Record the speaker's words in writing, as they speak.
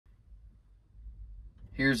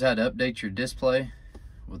Here's how to update your display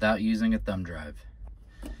without using a thumb drive.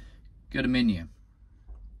 Go to Menu.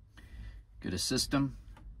 Go to System,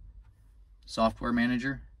 Software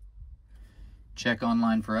Manager. Check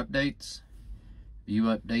Online for updates. View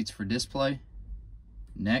updates for display.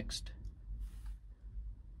 Next.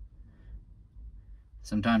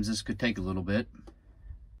 Sometimes this could take a little bit.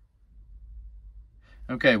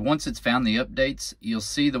 Okay, once it's found the updates, you'll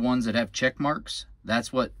see the ones that have check marks.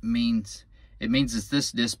 That's what means. It means that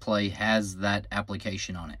this display has that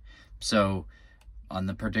application on it. So on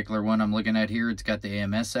the particular one I'm looking at here, it's got the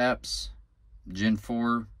AMS apps, Gen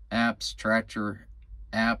 4 apps, tractor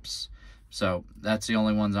apps. So that's the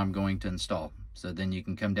only ones I'm going to install. So then you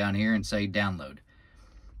can come down here and say download.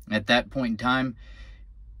 At that point in time,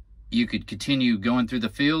 you could continue going through the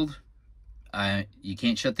field. You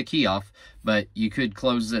can't shut the key off, but you could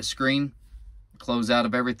close that screen, close out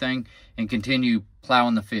of everything, and continue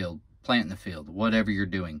plowing the field, planting the field, whatever you're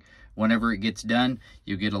doing. Whenever it gets done,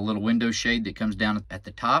 you get a little window shade that comes down at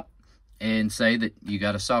the top and say that you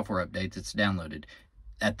got a software update that's downloaded.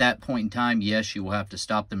 At that point in time, yes, you will have to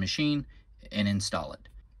stop the machine and install it.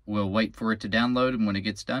 We'll wait for it to download, and when it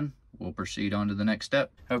gets done, we'll proceed on to the next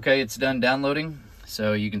step. Okay, it's done downloading.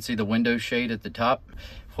 So you can see the window shade at the top.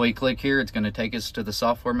 If we click here, it's going to take us to the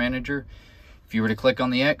software manager. If you were to click on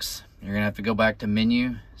the X, you're going to have to go back to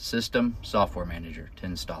Menu, System, Software Manager to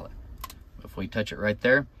install it. If we touch it right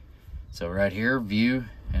there, so right here, View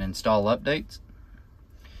and Install Updates.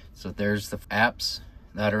 So there's the apps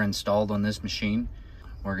that are installed on this machine.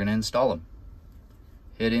 We're going to install them.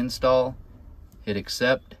 Hit Install, hit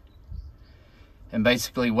Accept, and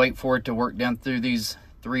basically wait for it to work down through these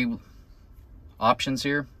three options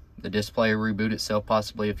here. The display will reboot itself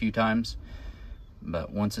possibly a few times,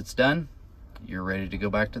 but once it's done, you're ready to go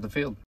back to the field.